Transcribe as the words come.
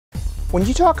When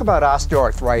you talk about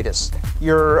osteoarthritis,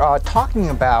 you're talking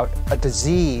about a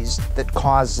disease that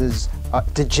causes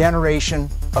degeneration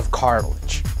of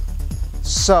cartilage.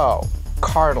 So,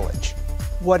 cartilage,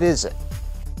 what is it?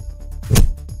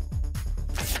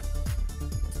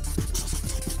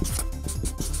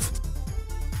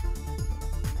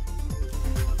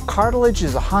 Cartilage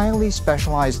is a highly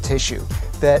specialized tissue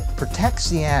that protects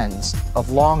the ends of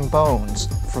long bones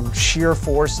from shear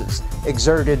forces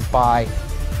exerted by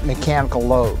mechanical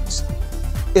loads.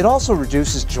 It also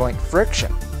reduces joint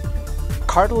friction.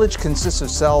 Cartilage consists of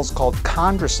cells called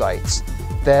chondrocytes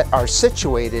that are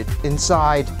situated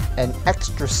inside an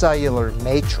extracellular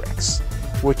matrix,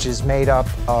 which is made up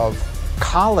of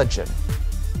collagen,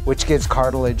 which gives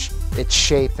cartilage its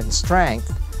shape and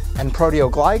strength, and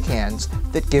proteoglycans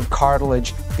that give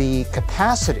cartilage the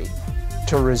capacity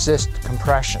to resist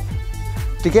compression.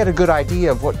 To get a good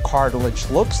idea of what cartilage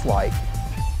looks like,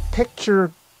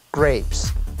 picture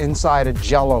grapes inside a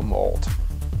Jello mold.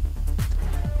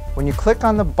 When you click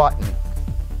on the button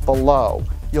below,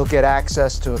 you'll get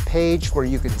access to a page where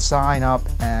you can sign up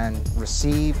and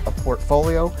receive a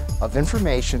portfolio of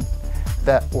information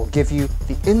that will give you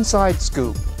the inside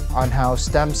scoop on how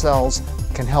stem cells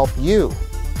can help you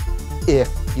if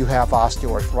you have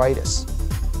osteoarthritis,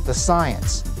 the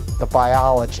science, the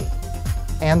biology,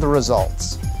 and the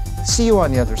results. See you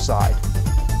on the other side.